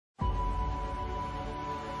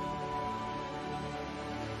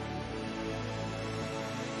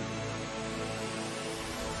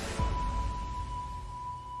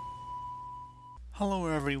Hello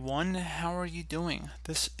everyone, how are you doing?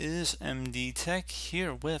 This is MD Tech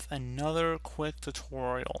here with another quick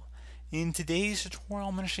tutorial. In today's tutorial,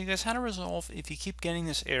 I'm going to show you guys how to resolve if you keep getting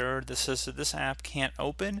this error that says that this app can't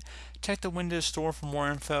open. Check the Windows Store for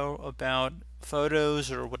more info about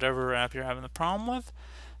photos or whatever app you're having the problem with.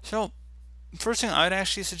 So, first thing I'd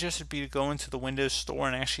actually suggest would be to go into the Windows Store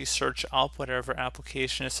and actually search up whatever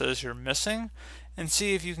application it says you're missing and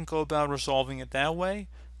see if you can go about resolving it that way.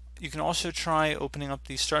 You can also try opening up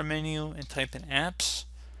the start menu and type in apps.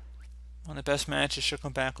 On the best match, it should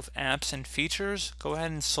come back with apps and features. Go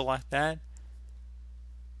ahead and select that.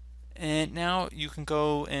 And now you can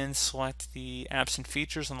go and select the apps and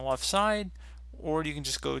features on the left side, or you can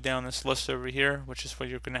just go down this list over here, which is what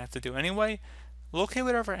you're going to have to do anyway. Locate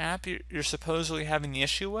whatever app you're supposedly having the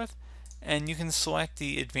issue with, and you can select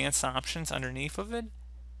the advanced options underneath of it.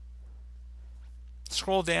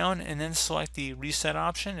 Scroll down and then select the reset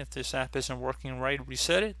option. If this app isn't working right,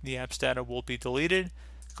 reset it. The app's data will be deleted.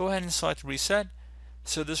 Go ahead and select reset.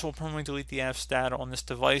 So this will permanently delete the app's data on this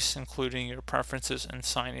device, including your preferences and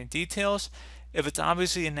sign-in details. If it's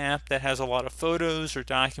obviously an app that has a lot of photos or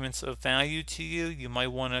documents of value to you, you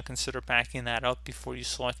might want to consider backing that up before you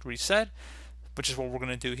select reset, which is what we're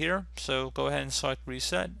going to do here. So go ahead and select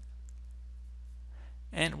reset.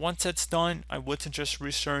 And once that's done, I would suggest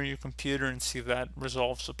restarting your computer and see if that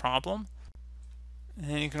resolves the problem.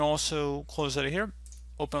 And you can also close out of here,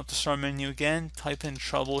 open up the start menu again, type in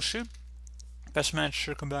Troubleshoot. Best match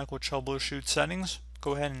should come back with Troubleshoot settings.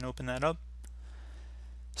 Go ahead and open that up.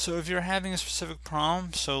 So if you're having a specific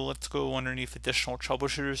problem, so let's go underneath additional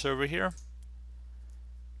troubleshooters over here.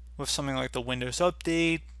 With something like the Windows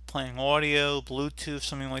Update, playing audio, Bluetooth,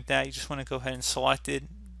 something like that, you just want to go ahead and select it,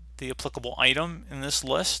 the applicable item in this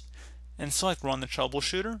list, and select Run the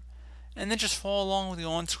Troubleshooter, and then just follow along with the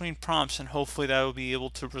on-screen prompts, and hopefully that will be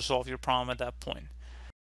able to resolve your problem at that point.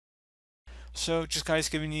 So just guys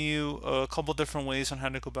giving you a couple different ways on how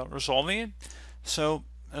to go about resolving it. So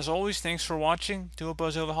as always, thanks for watching. Do hope I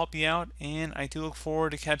was able to help you out, and I do look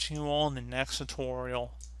forward to catching you all in the next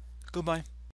tutorial. Goodbye.